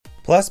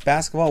Plus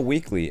Basketball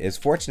Weekly is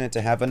fortunate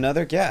to have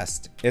another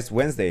guest. It's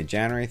Wednesday,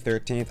 January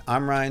 13th.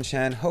 I'm Ryan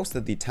Chen, host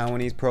of the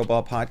Taiwanese Pro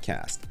Ball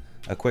Podcast.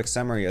 A quick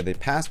summary of the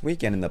past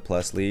weekend in the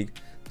Plus League.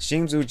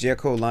 Hsinchu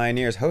Jiekou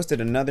Lioneers hosted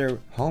another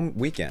home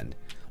weekend.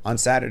 On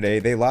Saturday,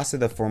 they lost to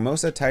the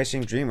Formosa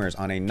Taixing Dreamers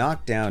on a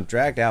knockdown,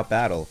 dragged-out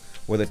battle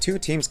where the two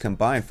teams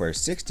combined for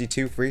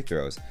 62 free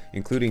throws,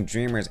 including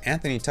Dreamers'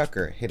 Anthony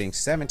Tucker hitting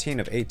 17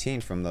 of 18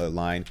 from the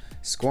line,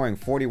 scoring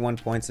 41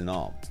 points in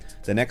all.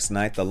 The next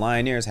night, the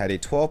Lioneers had a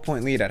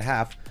 12-point lead at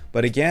half,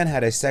 but again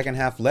had a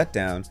second-half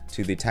letdown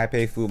to the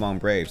Taipei Fubon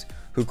Braves,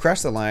 who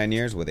crushed the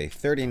Lioneers with a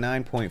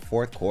 39-point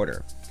fourth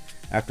quarter.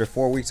 After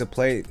 4 weeks of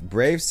play,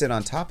 Braves sit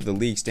on top of the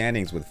league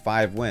standings with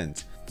 5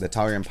 wins. The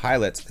Taoyuan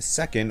Pilots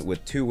second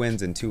with 2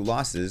 wins and 2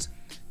 losses.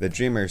 The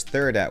Dreamers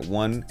third at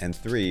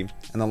 1-3,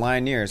 and the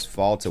Lioneers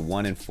fall to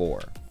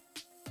 1-4.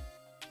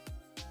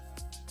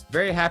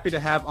 Very happy to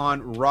have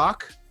on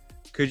Rock.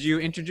 Could you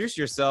introduce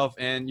yourself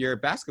and your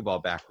basketball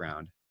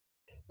background?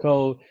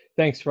 Cool.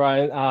 Thanks,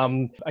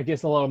 Ryan. I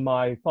guess a lot of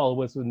my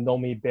followers would know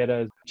me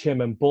better as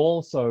Chairman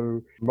Ball.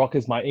 So Rock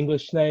is my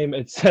English name.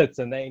 It's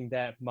a name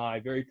that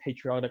my very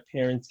patriotic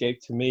parents gave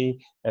to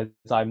me as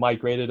I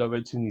migrated over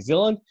to New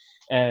Zealand.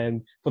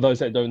 And for those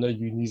that don't know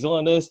you New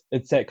Zealanders,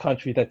 it's that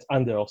country that's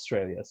under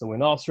Australia. So we're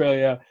not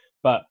Australia,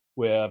 but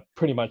we're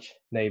pretty much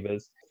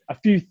neighbors. A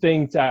few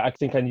things that I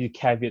think I need to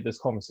caveat this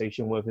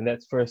conversation with, and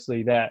that's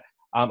firstly that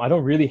I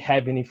don't really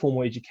have any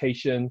formal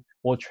education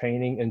or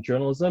training in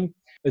journalism.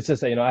 It's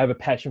just that, I have a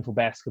passion for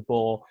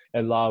basketball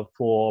and love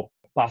for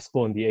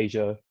basketball in the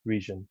Asia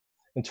region.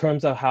 In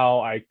terms of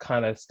how I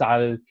kind of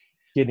started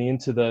getting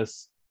into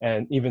this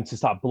and even to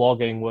start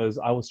blogging was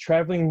I was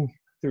traveling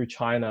through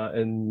China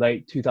in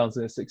late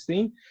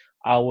 2016.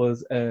 I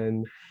was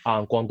in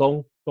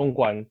Guangdong,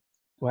 Dongguan,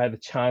 where I had the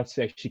chance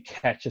to actually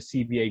catch a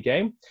CBA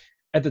game.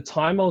 At the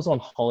time, I was on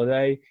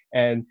holiday,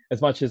 and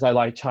as much as I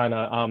like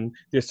China,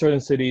 there's certain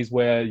cities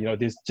where,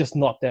 there's just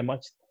not that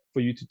much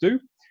for you to do.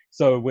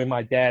 So when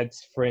my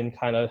dad's friend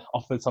kind of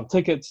offered some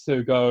tickets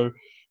to go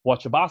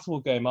watch a basketball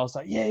game, I was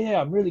like,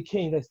 yeah, I'm really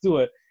keen, let's do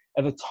it.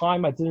 At the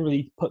time, I didn't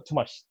really put too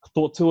much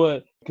thought to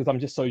it because I'm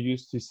just so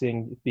used to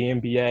seeing the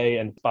NBA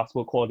and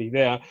basketball quality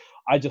there.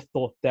 I just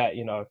thought that,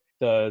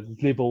 the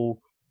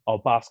level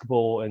of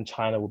basketball in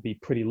China would be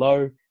pretty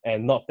low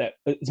and not that,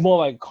 it's more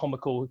like a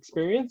comical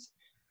experience.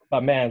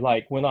 But man,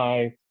 like when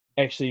I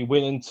actually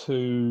went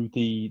into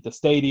the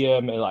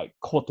stadium and like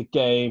caught the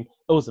game,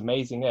 it was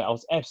amazing. Yeah, I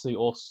was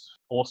absolutely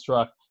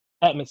awestruck.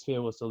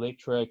 Atmosphere was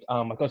electric.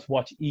 I got to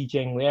watch Yi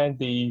Jianglian,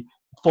 the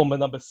former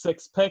number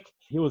 6 pick.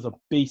 He was a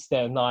beast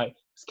that night. He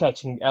was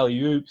catching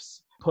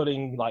alley-oops,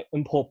 putting like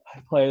import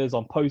players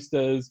on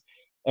posters.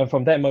 And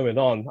from that moment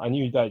on, I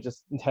knew that I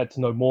just had to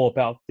know more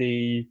about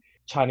the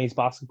Chinese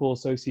Basketball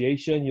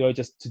Association,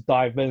 just to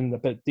dive in a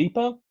bit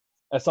deeper.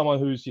 As someone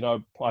who's,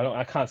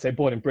 I can't say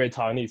born and bred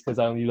Taiwanese because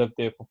I only lived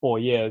there for 4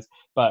 years,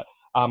 but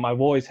I've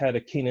always had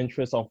a keen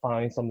interest on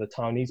finding some of the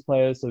Taiwanese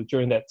players. So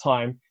during that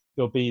time,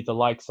 there'll be the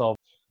likes of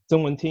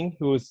Zheng Wenting,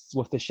 who was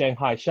with the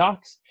Shanghai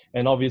Sharks,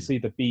 and obviously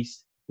the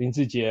beast Lin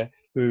Zijie,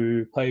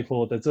 who played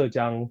for the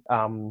Zhejiang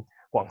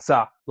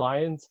Guangxia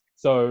Lions.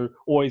 So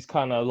always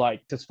kind of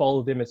like just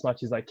follow them as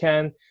much as I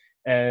can.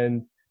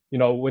 And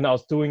when I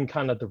was doing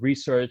kind of the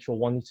research or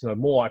wanting to know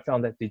more, I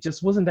found that there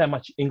just wasn't that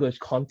much English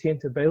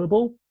content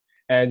available.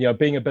 And,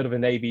 being a bit of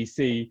an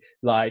ABC,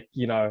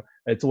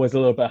 it's always a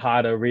little bit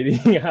harder reading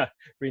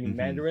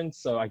Mandarin.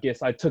 So I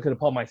guess I took it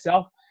upon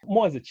myself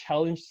more as a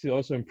challenge to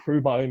also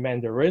improve my own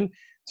Mandarin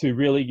to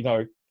really,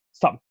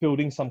 start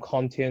building some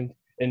content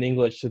in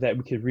English so that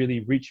we could really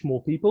reach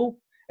more people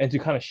and to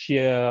kind of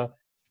share,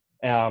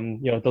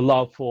 the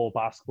love for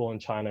basketball in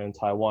China and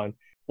Taiwan.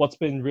 What's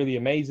been really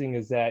amazing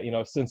is that,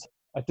 since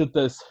I did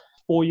this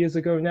 4 years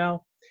ago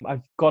now,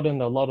 I've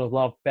gotten a lot of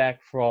love back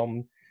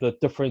from the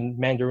different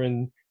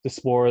Mandarin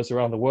diasporas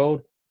around the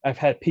world. I've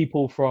had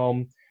people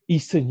from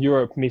Eastern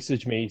Europe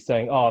message me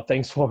saying, "Oh,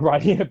 thanks for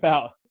writing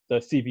about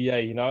the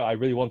CBA. I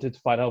really wanted to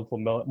find out for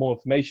more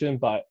information,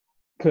 but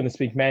couldn't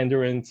speak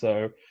Mandarin,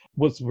 so it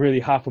was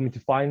really hard for me to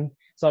find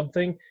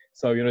something."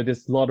 So,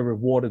 there's a lot of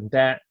reward in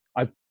that.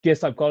 I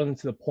guess I've gotten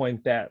to the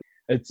point that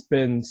it's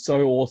been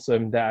so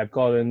awesome that I've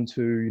gotten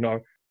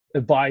to,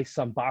 advise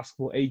some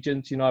basketball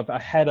agents. I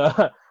had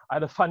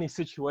a funny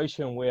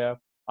situation where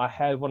I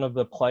had one of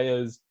the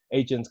players'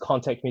 agents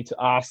contact me to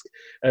ask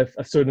if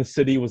a certain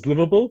city was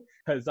livable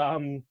because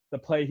the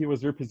player he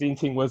was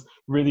representing was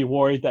really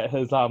worried that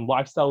his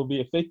lifestyle would be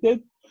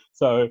affected.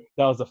 So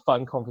that was a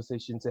fun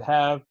conversation to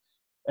have.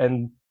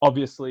 And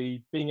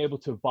obviously being able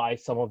to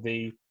advise some of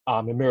the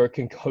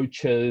American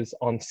coaches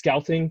on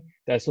scouting,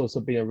 that's also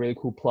been a really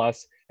cool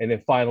plus. And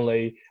then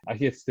finally, I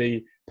guess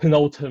the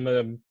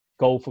penultimate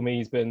goal for me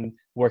has been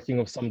working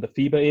with some of the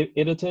FIBA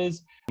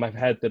editors. I've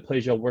had the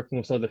pleasure of working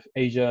with some of the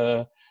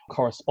Asia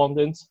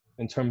correspondents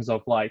in terms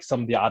of like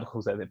some of the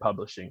articles that they're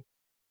publishing.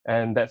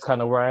 And that's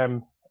kind of where I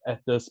am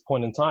at this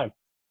point in time.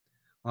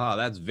 Wow,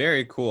 that's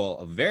very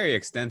cool. Very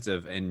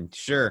extensive. And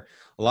sure,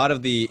 a lot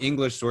of the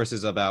English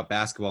sources about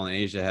basketball in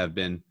Asia have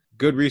been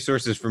good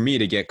resources for me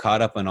to get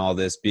caught up on all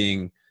this,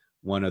 being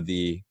one of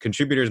the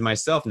contributors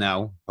myself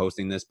now,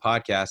 hosting this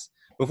podcast.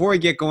 Before we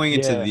get going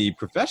into Yeah. the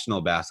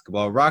professional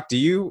basketball, Rock, do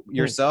you Hmm.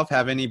 yourself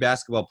have any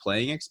basketball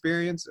playing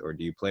experience, or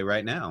do you play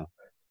right now?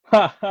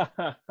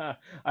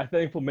 I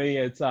think for me,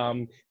 it's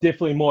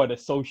definitely more at a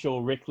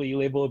social rec league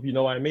level, if you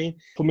know what I mean.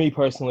 For me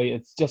personally,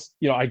 it's just,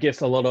 I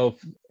guess a lot of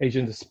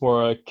Asian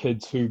diaspora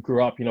kids who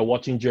grew up,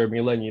 watching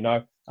Jeremy Lin,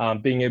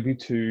 being able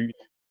to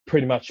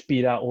pretty much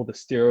beat out all the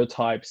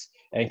stereotypes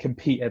and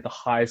compete at the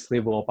highest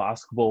level of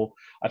basketball.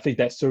 I think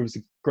that serves a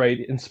great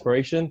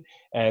inspiration,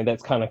 and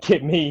that's kind of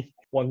kept me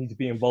wanting to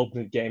be involved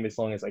in the game as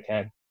long as I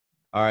can.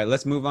 All right,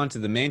 let's move on to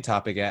the main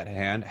topic at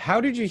hand.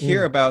 How did you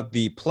hear Mm. about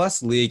the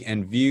Plus League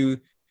and view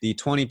the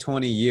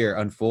 2020 year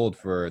unfold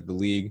for the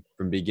league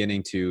from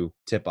beginning to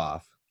tip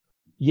off?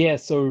 Yeah,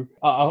 so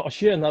I'll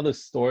share another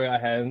story I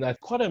had, and that's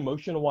quite an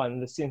emotional one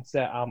in the sense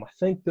that I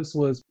think this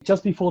was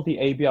just before the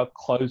ABL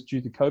closed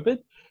due to COVID.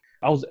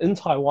 I was in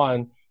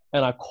Taiwan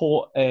and I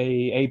caught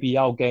a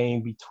ABL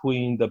game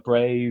between the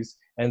Braves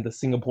and the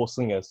Singapore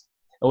Slingers.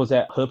 It was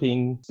at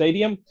Heping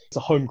Stadium. It's a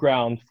home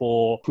ground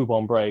for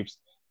Fubon Braves.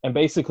 And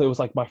basically, it was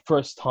like my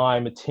first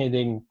time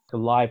attending a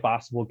live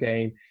basketball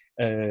game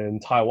in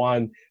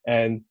Taiwan.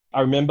 And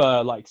I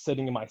remember like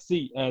sitting in my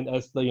seat, and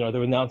as they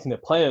were announcing their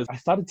players, I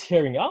started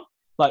tearing up.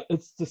 Like,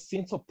 it's the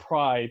sense of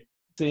pride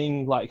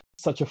seeing like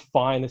such a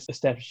fine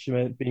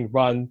establishment being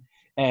run,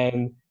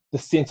 and the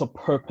sense of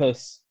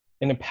purpose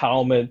and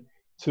empowerment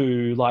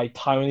to like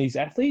Taiwanese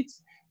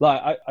athletes.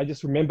 Like I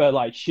just remember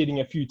like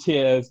shedding a few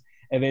tears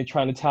and then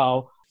trying to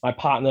tell my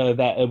partner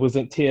that it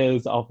wasn't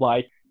tears of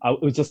like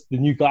it was just the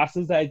new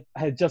glasses that I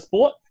had just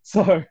bought.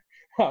 So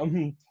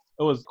it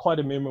was quite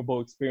a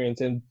memorable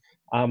experience, and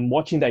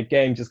watching that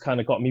game just kind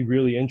of got me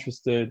really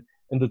interested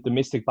in the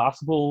domestic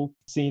basketball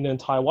scene in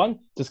Taiwan,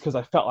 just because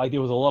I felt like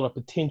there was a lot of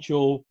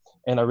potential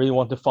and I really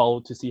wanted to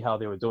follow to see how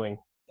they were doing.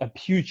 A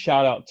huge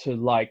shout out to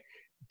like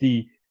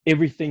the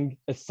everything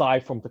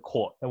aside from the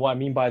court. And what I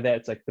mean by that,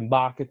 it's like the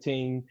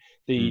marketing,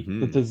 the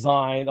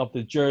design of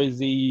the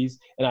jerseys,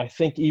 and I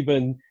think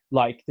even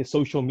like the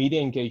social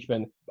media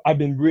engagement. I've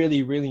been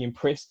really, really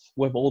impressed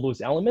with all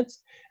those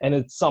elements. And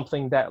it's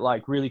something that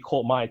like really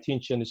caught my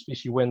attention,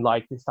 especially when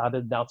like they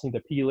started announcing the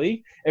P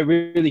League. It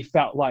really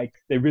felt like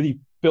they really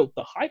built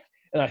the hype.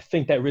 And I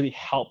think that really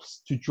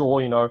helps to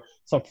draw,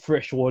 some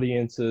fresh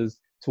audiences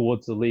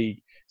towards the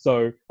league.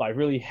 So like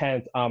really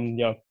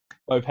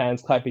both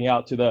hands clapping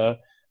out to the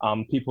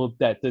people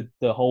that did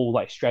the whole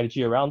like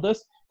strategy around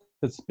this.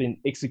 It's been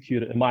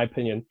executed, in my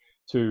opinion,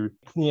 to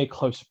near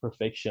close to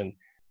perfection.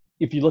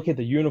 If you look at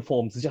the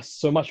uniforms, it's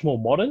just so much more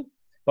modern.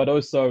 But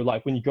also,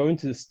 like when you go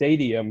into the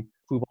stadium,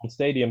 Fubon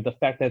Stadium, the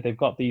fact that they've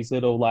got these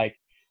little like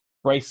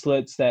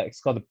bracelets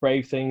that's got the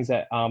brave things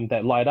that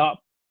light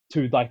up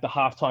to like the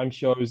halftime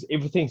shows,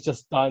 everything's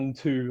just done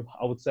to,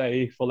 I would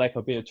say, for lack of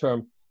a better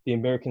term, the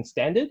American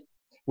standard,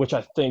 which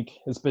I think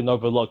has been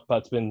overlooked, but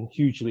it's been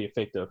hugely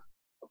effective.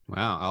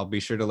 Wow, I'll be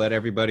sure to let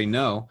everybody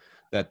know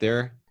that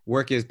their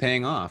work is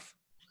paying off.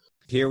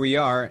 Here we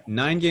are,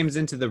 9 games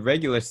into the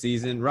regular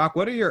season. Rock,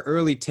 what are your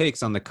early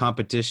takes on the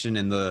competition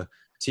and the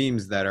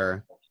teams that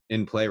are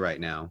in play right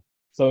now?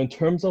 So in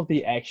terms of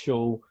the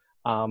actual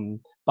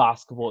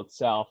basketball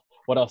itself,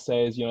 what I'll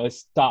say is, let's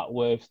start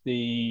with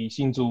the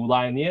Hsinchu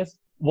Lioneers.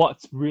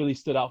 What's really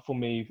stood out for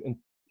me in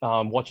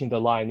watching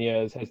the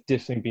Lioneers has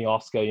definitely been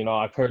Oscar.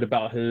 I've heard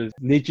about his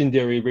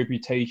legendary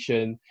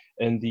reputation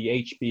in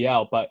the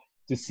HBL, but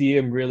to see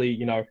him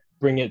really,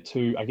 bring it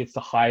to, I guess, the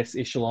highest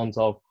echelons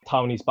of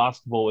Taiwanese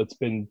basketball, it's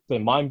been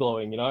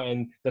mind-blowing,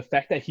 and the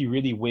fact that he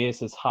really wears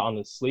his heart on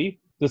his sleeve,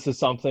 this is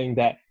something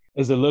that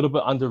is a little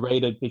bit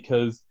underrated,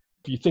 because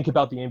if you think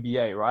about the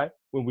NBA, right?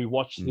 When we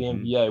watch the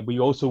NBA, we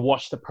also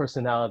watch the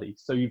personality.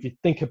 So if you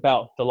think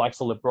about the likes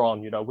of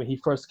LeBron, when he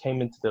first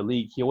came into the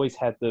league, he always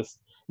had this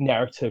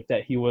narrative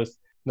that he was,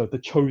 the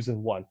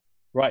chosen one,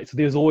 right? So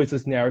there's always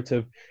this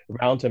narrative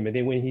around him. And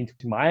then when he went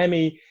to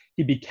Miami,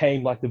 he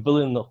became like the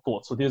villain of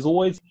thought. So there's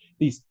always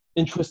these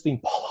interesting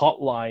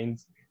plot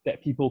lines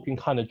that people can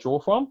kind of draw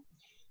from.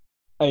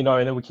 And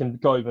then we can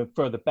go even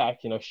further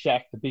back,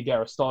 Shaq, the big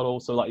Aristotle.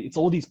 So like it's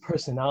all these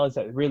personalities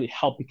that really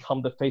help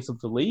become the face of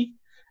the league.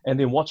 And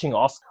then watching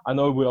Oscar, I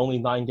know we're only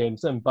 9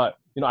 games in, but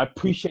I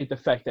appreciate the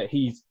fact that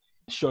he's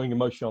showing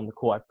emotion on the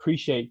court. I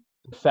appreciate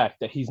the fact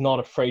that he's not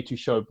afraid to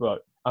show bro.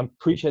 I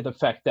appreciate the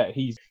fact that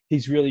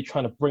he's really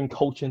trying to bring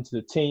culture into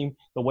the team,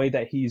 the way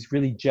that he's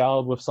really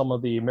gelled with some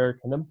of the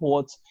American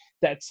imports.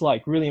 That's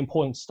like really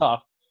important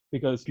stuff,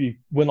 because if you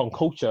win on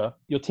culture,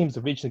 your team's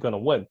eventually going to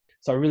win.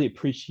 So I really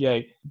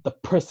appreciate the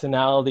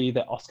personality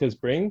that Oscars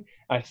bring.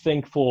 I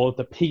think for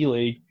the P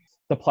League,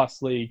 the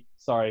Plus League,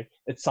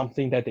 it's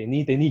something that they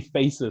need. They need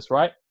faces,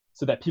 right?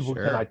 So that people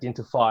can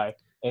identify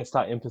and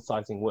start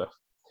emphasizing with.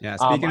 Yeah,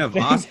 speaking of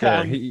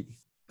Oscar,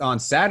 on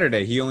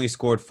Saturday, he only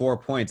scored 4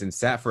 points and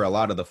sat for a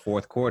lot of the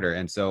fourth quarter.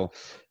 And so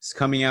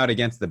coming out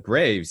against the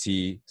Braves,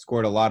 he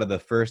scored a lot of the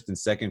first and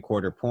second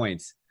quarter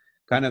points.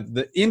 Kind of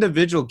the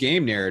individual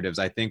game narratives,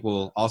 I think,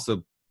 will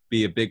also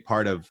be a big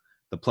part of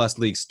the Plus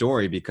League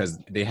story, because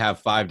they have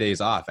 5 days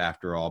off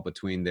after all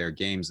between their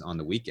games on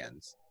the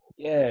weekends.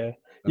 Yeah.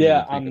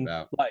 Yeah, think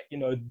about. like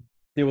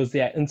there was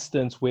that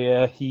instance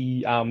where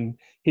he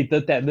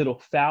did that little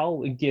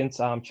foul against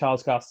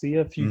Charles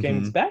Garcia a few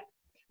games Mm-hmm. back,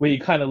 where he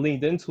kind of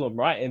leaned into him,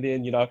 right? And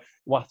then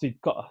once he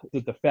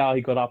did the foul,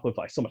 he got up with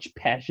like so much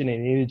passion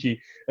and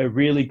energy. It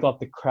really got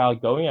the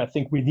crowd going. I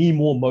think we need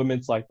more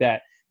moments like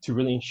that to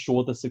really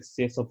ensure the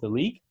success of the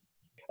league.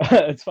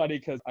 It's funny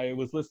because I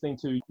was listening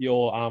to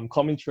your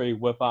commentary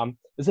with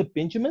is it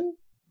Benjamin?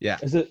 Yeah.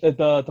 Is it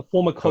the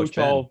former Coach coach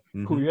Ben. of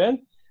Mm-hmm.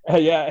 Korean?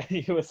 Yeah,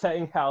 he was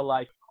saying how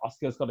like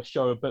Oscar's got to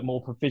show a bit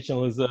more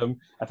professionalism.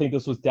 I think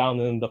this was down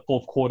in the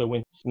fourth quarter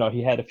when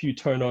he had a few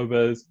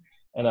turnovers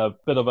and a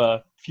bit of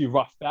a few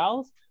rough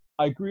fouls.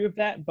 I agree with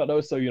that, but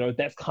also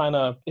that's kind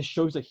of, it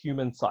shows a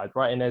human side,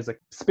 right? And as a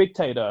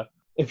spectator,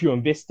 if you're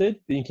invested,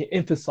 then you can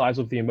emphasize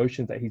with the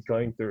emotions that he's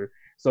going through.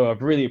 So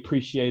I've really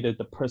appreciated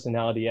the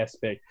personality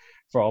aspect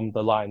from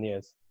the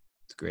Lioneers.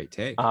 It's a great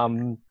take.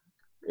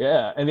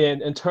 Yeah, and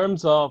then in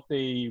terms of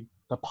the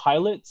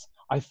pilots,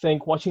 I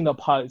think watching the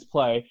pilots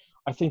play,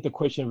 I think the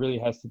question really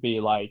has to be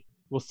like,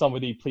 will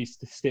somebody please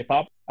step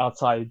up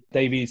outside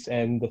Davies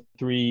and the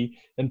three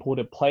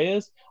imported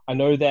players? I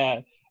know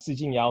that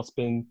Sijin Yao's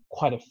been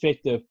quite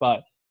effective,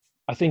 but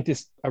I think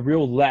there's a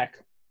real lack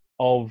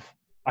of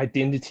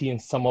identity in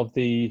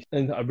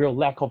and a real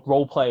lack of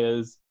role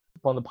players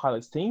from the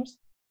pilots teams.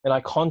 And I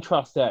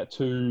contrast that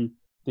to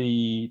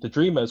the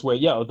Dreamers, where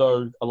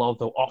although a lot of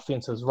the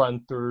offenses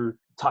run through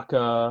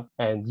Tucker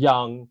and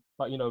Young,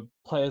 but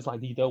players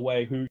like Lee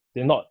Wei, who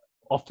they're not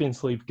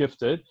offensively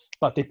gifted,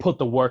 but they put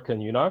the work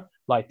in.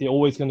 Like they're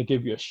always going to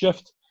give you a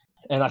shift,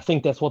 and I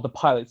think that's what the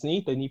pilots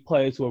need. They need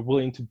players who are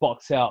willing to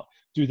box out,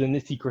 do the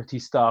nitty gritty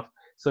stuff,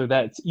 so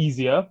that it's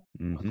easier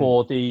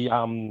for the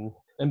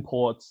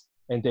imports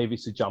and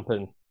Davies to jump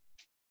in.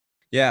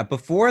 Yeah,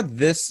 before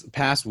this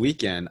past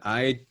weekend,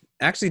 I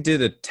actually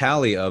did a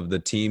tally of the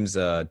team's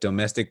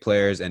domestic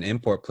players and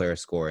import player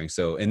scoring.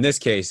 So in this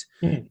case,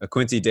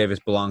 Quincy Davis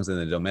belongs in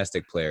the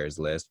domestic players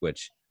list,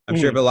 which I'm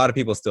sure a lot of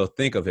people still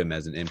think of him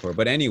as an import.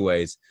 But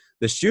anyways,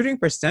 the shooting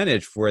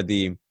percentage for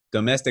the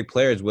domestic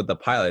players with the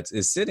pilots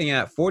is sitting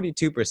at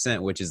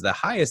 42%, which is the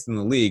highest in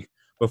the league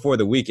before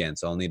the weekend.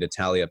 So I'll need to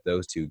tally up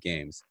those two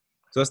games.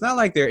 So it's not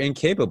like they're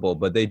incapable,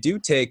 but they do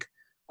take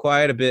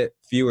quite a bit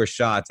fewer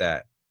shots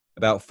at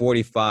about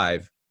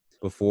 45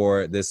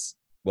 before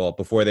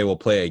they will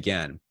play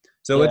again.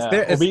 So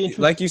it's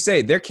like you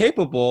say, they're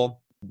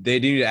capable. They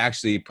need to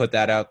actually put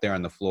that out there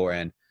on the floor.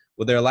 And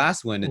with their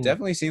last win, it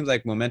definitely seems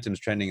like momentum's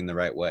trending in the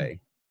right way.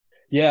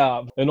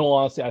 Yeah, in all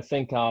honesty, I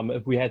think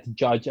if we had to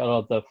judge out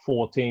of the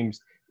four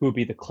teams who would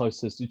be the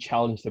closest to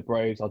challenge the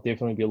Braves, I'll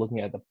definitely be looking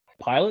at the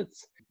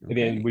Pilots. Okay. And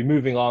then we're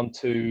moving on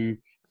to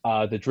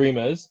the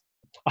Dreamers.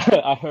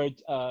 I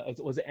heard,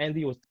 was it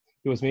Andy?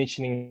 He was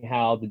mentioning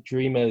how the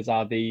Dreamers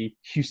are the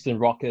Houston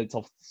Rockets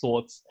of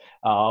sorts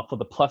for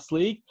the Plus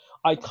League.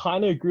 I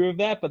kind of agree with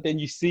that, but then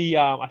you see,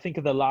 I think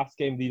of the last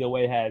game Lee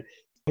Wei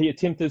he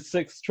attempted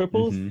 6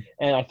 triples,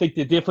 and I think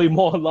they're definitely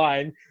more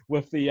aligned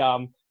with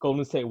the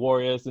Golden State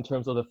Warriors in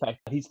terms of the fact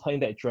that he's playing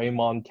that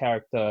Draymond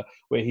character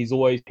where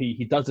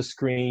he does the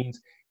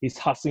screens, he's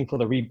hustling for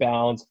the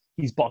rebounds,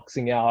 he's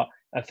boxing out.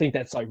 I think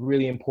that's like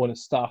really important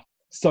stuff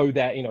so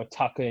that,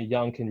 Tucker and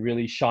Young can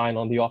really shine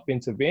on the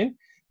offensive end.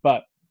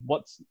 But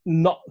what's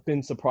not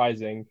been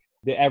surprising,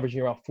 they're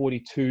averaging around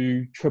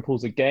 42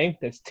 triples a game.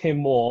 That's 10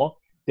 more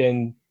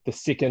than the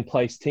second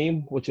place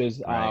team, which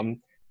is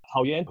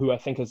Haoyan, who I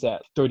think is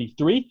at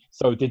 33.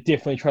 So they're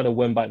definitely trying to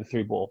win by the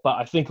 3 ball. But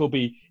I think it'll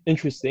be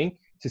interesting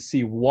to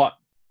see what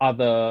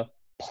other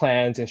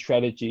plans and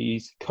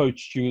strategies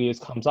Coach Julius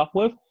comes up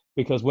with,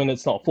 because when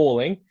it's not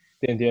falling,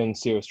 then they're in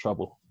serious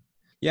trouble.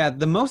 Yeah,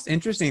 the most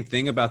interesting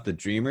thing about the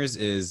Dreamers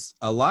is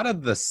a lot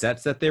of the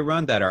sets that they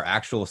run that are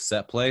actual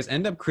set plays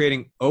end up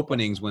creating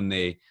openings when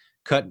they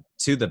cut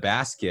to the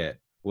basket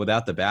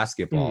without the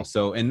basketball.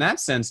 So in that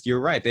sense,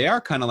 you're right. They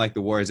are kind of like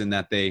the Warriors in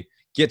that they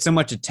get so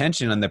much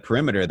attention on the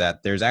perimeter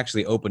that there's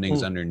actually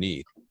openings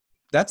underneath.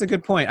 That's a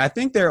good point. I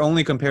think they're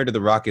only compared to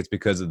the Rockets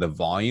because of the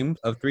volume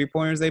of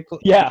 3-pointers they play.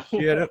 Yeah.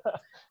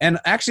 And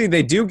actually,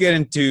 they do get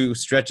into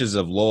stretches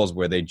of lulls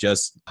where they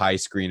just high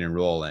screen and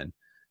roll in.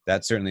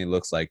 That certainly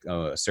looks like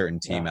a certain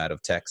team out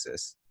of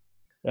Texas.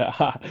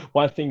 Yeah.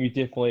 One thing you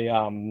definitely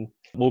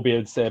will be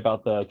able to say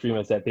about the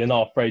Dreamers is that they're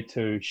not afraid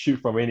to shoot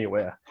from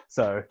anywhere.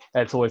 So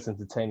that's always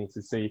entertaining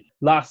to see.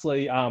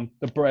 Lastly,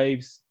 the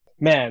Braves,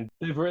 man,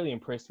 they've really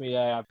impressed me.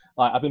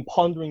 I've been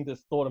pondering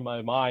this thought in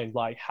my mind,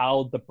 like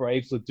how the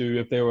Braves would do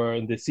if they were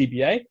in the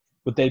CBA.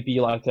 Would they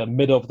be like a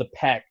middle of the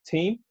pack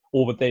team,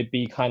 or would they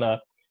be kind of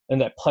in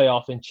that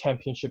playoff and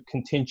championship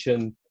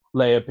contention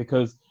layer?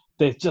 Because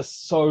they're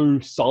just so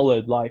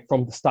solid, like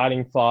from the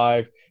starting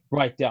 5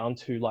 right down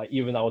to like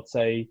even I would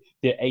say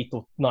their 8th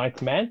or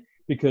 9th man,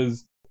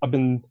 because I've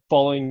been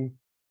following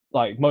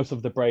like most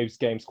of the Braves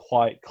games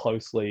quite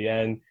closely,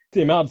 and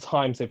the amount of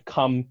times they've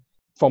come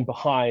from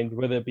behind,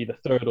 whether it be the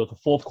 3rd or the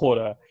 4th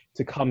quarter,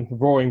 to come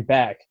roaring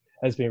back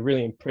has been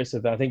really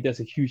impressive. And I think that's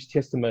a huge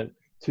testament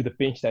to the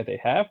bench that they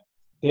have.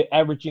 They're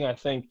averaging, I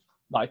think,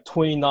 like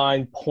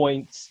 29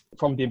 points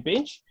from their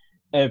bench.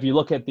 And if you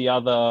look at the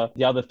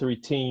other three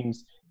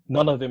teams,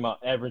 none of them are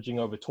averaging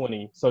over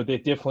 20. So they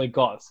definitely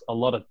got a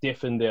lot of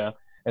depth in there,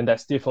 and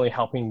that's definitely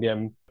helping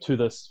them to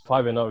this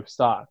 5-0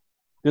 start.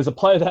 There's a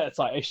player that's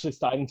like actually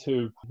starting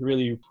to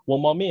really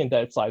warm on me, and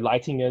that's like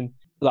Lighting In.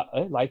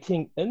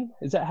 Lighting In,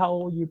 is that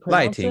how you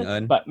pronounce Lighting it?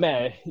 In. But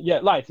man, yeah,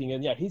 Lighting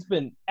In, yeah, he's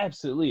been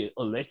absolutely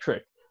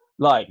electric.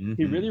 Like he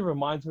Mm-hmm. really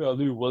reminds me of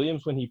Lou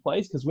Williams when he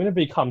plays, because whenever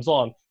he comes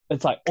on,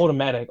 it's like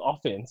automatic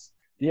offense.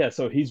 Yeah,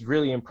 so he's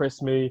really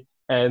impressed me.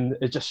 And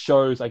it just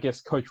shows, I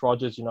guess, Coach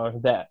Rogers,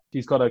 that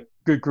he's got a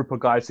good group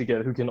of guys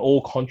together who can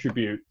all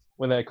contribute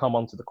when they come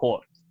onto the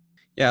court.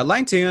 Yeah,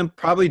 Langtingham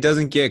probably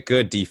doesn't get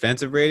good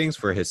defensive ratings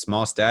for his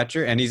small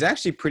stature, and he's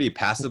actually pretty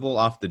passable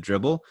off the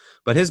dribble,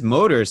 but his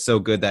motor is so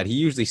good that he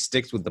usually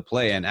sticks with the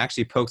play and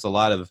actually pokes a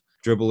lot of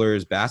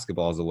dribblers'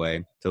 basketballs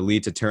away to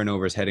lead to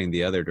turnovers heading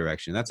the other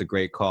direction. That's a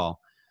great call.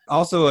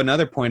 Also,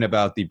 another point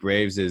about the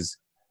Braves is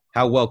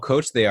how well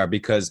coached they are,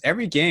 because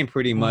every game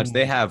pretty much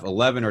they have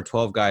 11 or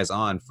 12 guys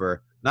on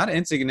for not an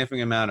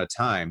insignificant amount of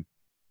time.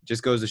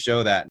 Just goes to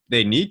show that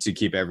they need to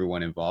keep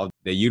everyone involved.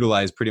 They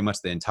utilize pretty much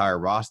the entire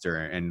roster,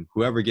 and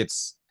whoever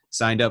gets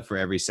signed up for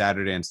every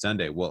Saturday and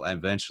Sunday will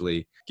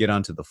eventually get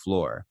onto the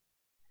floor.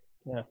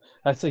 Yeah,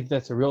 I think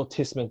that's a real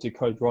testament to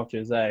Coach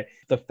Rogers.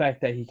 The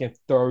fact that he can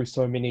throw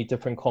so many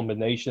different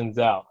combinations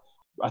out,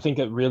 I think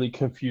it really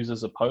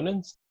confuses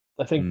opponents.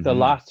 I think the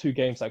last two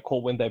games I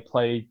caught when they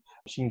played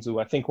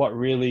Hsinchu, I think what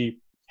really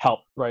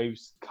helped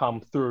Braves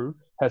come through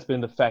has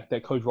been the fact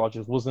that Coach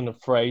Rogers wasn't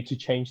afraid to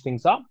change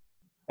things up.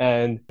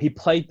 And he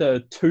played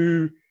the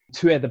two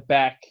at the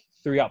back,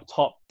 three up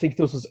top. I think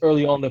this was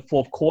early on in the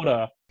fourth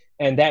quarter,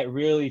 and that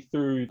really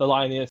threw the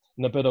Lioness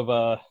in a bit of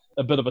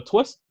a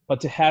twist. But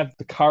to have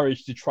the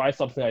courage to try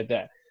something like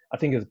that, I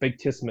think is a big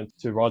testament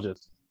to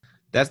Rogers.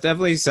 That's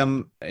definitely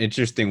some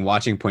interesting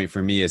watching point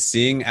for me, is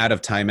seeing out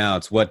of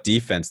timeouts what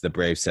defense the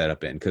Braves set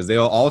up in, because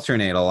they'll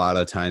alternate a lot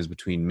of times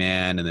between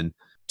man and then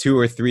 2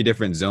 or 3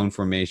 different zone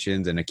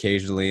formations, and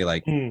occasionally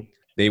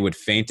they would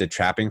feint a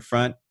trapping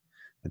front.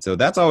 And so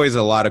that's always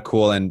a lot of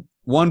cool. And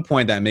one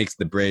point that makes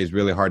the Braves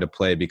really hard to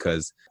play,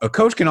 because a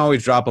coach can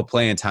always drop a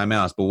play in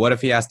timeouts, but what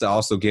if he has to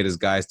also get his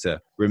guys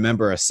to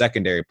remember a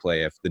secondary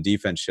play if the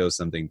defense shows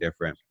something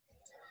different?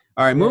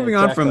 All right, moving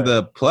on from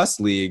the Plus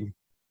League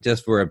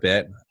just for a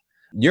bit.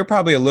 You're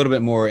probably a little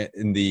bit more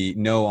in the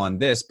know on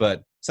this,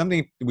 but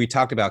something we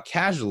talked about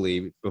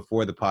casually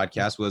before the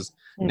podcast was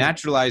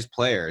naturalized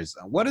players.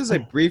 What is a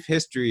brief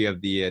history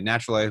of the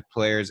naturalized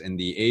players in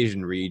the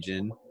Asian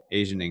region,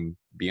 Asian and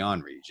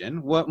beyond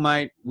region? What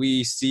might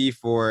we see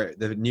for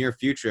the near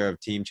future of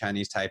Team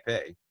Chinese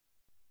Taipei?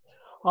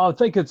 I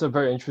think it's a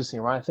very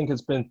interesting, right? I think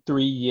it's been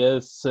 3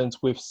 years since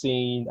we've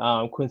seen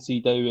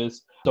Quincy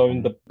Davis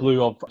don the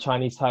blue of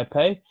Chinese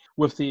Taipei.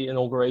 With the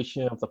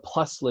inauguration of the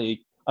Plus League,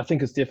 I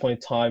think it's definitely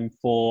time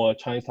for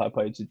Chinese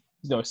Taipei to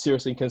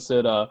seriously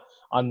consider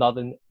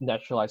another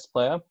naturalized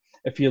player.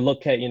 If you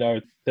look at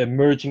the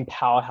emerging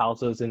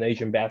powerhouses in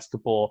Asian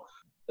basketball,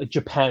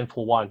 Japan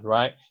for one,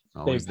 right?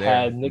 Always They've there.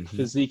 had Nick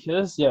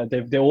Fazekas. Yeah,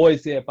 they're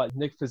always there. But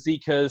Nick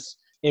Fazekas,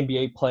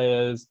 NBA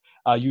players,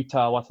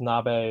 Yuta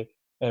Watanabe,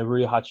 and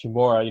Ryu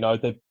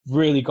Hachimura, they've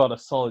really got a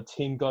solid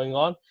team going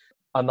on.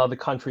 Another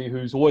country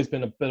who's always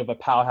been a bit of a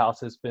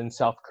powerhouse has been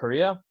South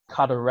Korea.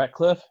 Carter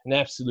Ratcliffe, an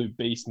absolute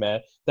beast,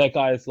 man. That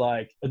guy is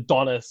like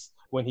Adonis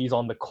when he's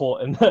on the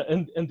court.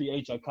 And in the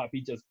Asia Cup,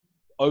 he just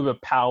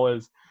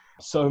overpowers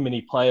so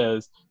many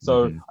players.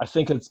 So I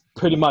think it's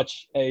pretty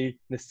much a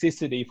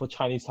necessity for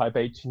Chinese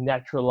Taipei to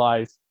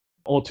naturalize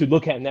or to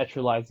look at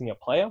naturalizing a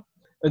player.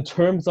 In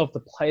terms of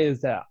the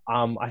players that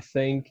I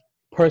think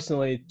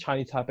personally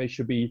Chinese Taipei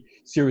should be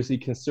seriously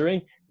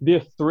considering, there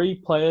are 3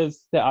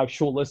 players that I've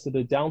shortlisted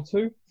it down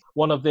to.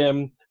 One of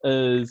them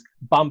is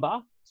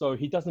Bamba. So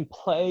he doesn't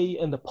play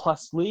in the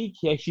Plus League.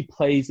 He actually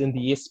plays in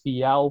the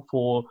SBL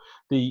for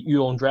the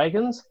Yulong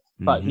Dragons,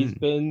 but he's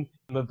been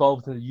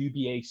involved in the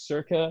UBA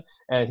circuit,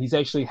 and he's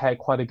actually had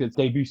quite a good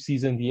debut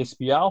season in the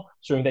SBL,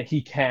 showing that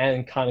he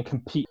can kind of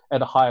compete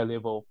at a higher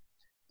level.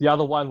 The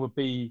other one would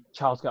be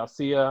Charles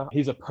Garcia.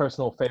 He's a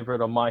personal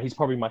favorite of mine. He's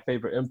probably my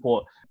favorite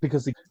import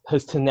because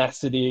his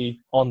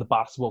tenacity on the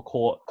basketball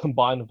court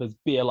combined with his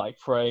bear-like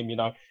frame,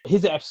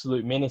 he's an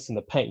absolute menace in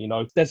the paint,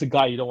 That's a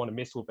guy you don't want to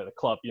mess with at a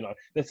club,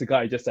 That's a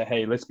guy you just say,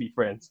 hey, let's be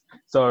friends.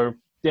 So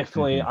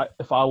definitely,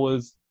 if I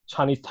was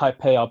Chinese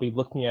Taipei, I'll be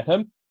looking at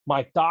him.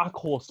 My dark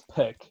horse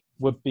pick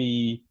would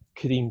be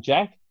Kareem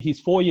Jack. He's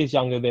 4 years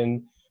younger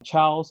than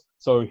Charles,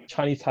 so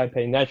Chinese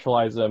Taipei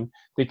naturalize him.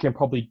 They can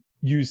probably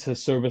use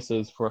his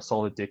services for a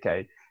solid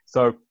decade.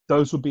 So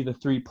those would be the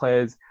 3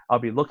 players I'll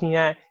be looking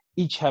at.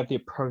 Each have their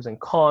pros and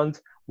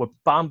cons. With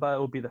Bamba,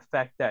 it would be the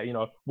fact that,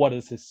 what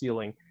is his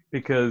ceiling?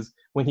 Because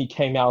when he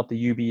came out the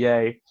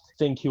UBA, I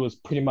think he was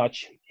pretty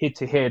much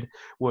head-to-head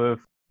with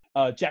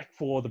Jack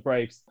for the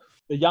Braves.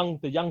 The young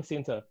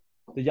center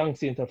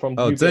from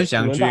the UBA.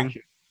 Zheng Xiangjun.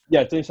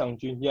 Yeah, Zheng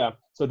Xiangjun, yeah.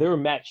 So they were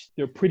matched.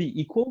 They're pretty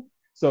equal.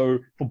 So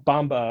for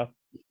Bamba,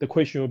 the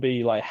question would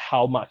be like,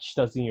 how much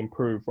does he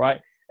improve, right?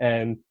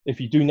 And if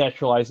you do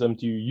naturalize them,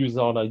 do you use it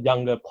on a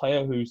younger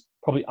player who's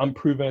probably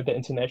unproven at the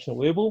international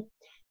level?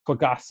 For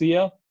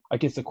Garcia, I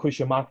guess the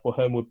question mark for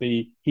him would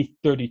be he's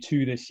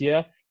 32 this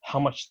year. How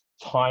much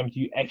time do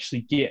you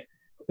actually get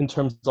in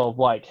terms of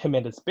like him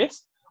at his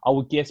best? I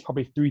would guess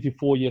probably 3 to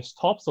 4 years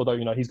tops, although,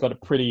 he's got a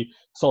pretty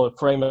solid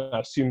frame. And I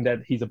assume that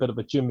he's a bit of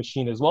a gym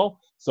machine as well.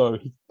 So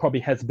he probably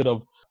has a bit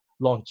of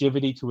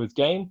longevity to his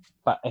game.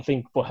 But I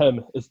think for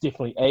him, it's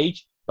definitely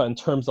age. But in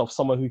terms of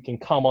someone who can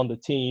come on the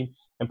team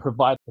and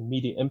provide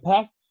immediate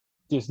impact,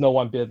 there's no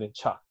one better than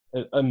Chuck,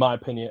 in my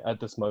opinion,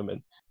 at this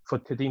moment. For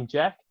Kadeem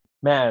Jack,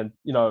 man,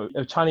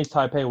 if Chinese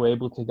Taipei were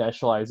able to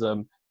nationalize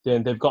him,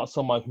 then they've got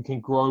someone who can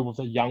grow with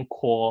the young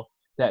core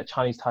that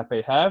Chinese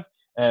Taipei have.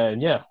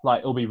 And yeah,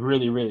 it'll be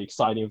really, really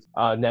exciting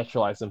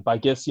naturalize him. But I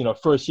guess,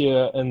 first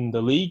year in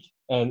the league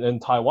and in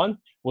Taiwan,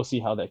 we'll see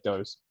how that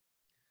goes.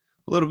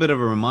 A little bit of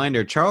a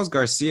reminder, Charles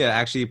Garcia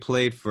actually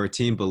played for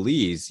Team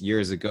Belize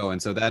years ago.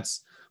 And so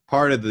that's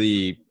part of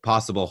the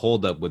possible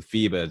holdup with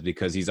FIBA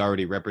because he's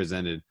already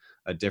represented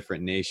a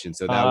different nation.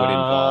 So that would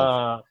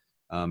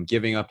involve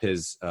giving up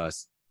his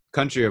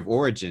country of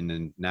origin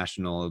and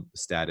national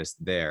status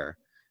there.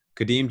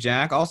 Kadeem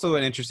Jack, also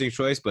an interesting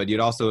choice, but you'd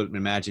also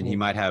imagine he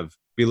might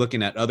be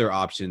looking at other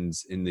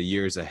options in the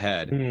years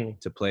ahead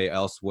to play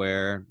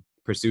elsewhere,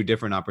 pursue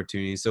different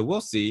opportunities. So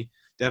we'll see.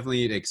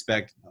 Definitely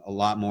expect a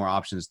lot more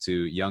options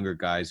to younger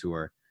guys who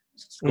are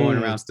going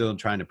around still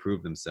trying to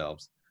prove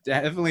themselves.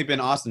 Definitely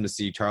been awesome to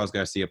see Charles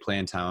Garcia play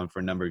in Taiwan for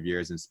a number of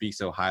years and speak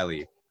so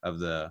highly of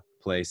the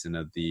place and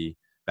of the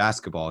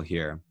basketball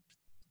here.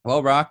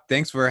 Well, Rock,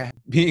 thanks for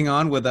being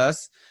on with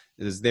us.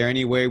 Is there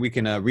any way we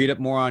can read up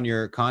more on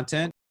your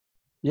content?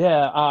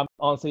 Yeah,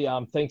 honestly,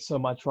 thanks so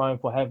much, Ryan,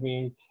 for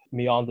having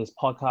me on this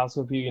podcast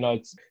with you.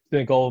 It's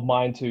been a goal of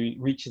mine to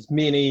reach as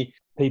many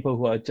people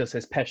who are just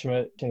as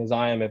passionate as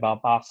I am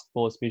about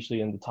basketball,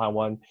 especially in the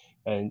Taiwan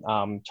and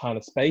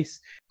China space.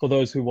 For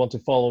those who want to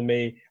follow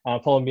me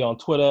on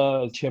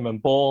Twitter as Chairman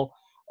Ball,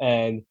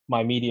 and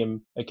my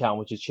Medium account,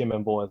 which is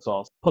Chairman Ball as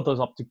well. Put those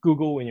up to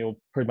Google and you'll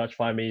pretty much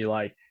find me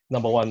like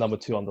number 1, number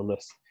 2 on the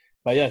list.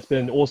 But yeah, it's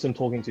been awesome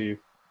talking to you.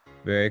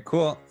 Very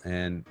cool.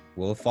 And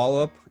we'll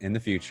follow up in the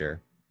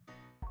future.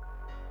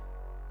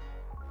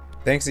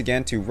 Thanks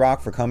again to Rock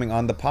for coming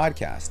on the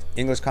podcast.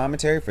 English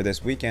commentary for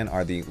this weekend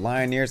are the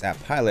Lioneers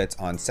at Pilots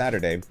on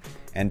Saturday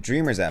and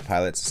Dreamers at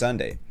Pilots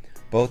Sunday.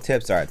 Both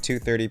tips are at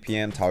 2:30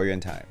 p.m.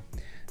 Taoyuan time.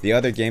 The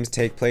other games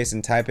take place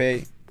in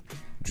Taipei,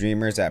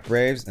 Dreamers at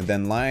Braves, and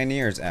then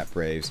Lioneers at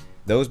Braves.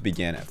 Those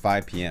begin at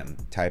 5 p.m.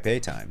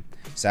 Taipei time,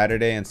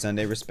 Saturday and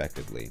Sunday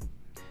respectively.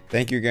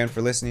 Thank you again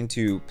for listening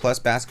to Plus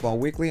Basketball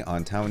Weekly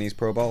on Taiwanese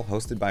Pro Ball,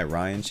 hosted by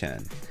Ryan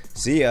Chen.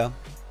 See ya!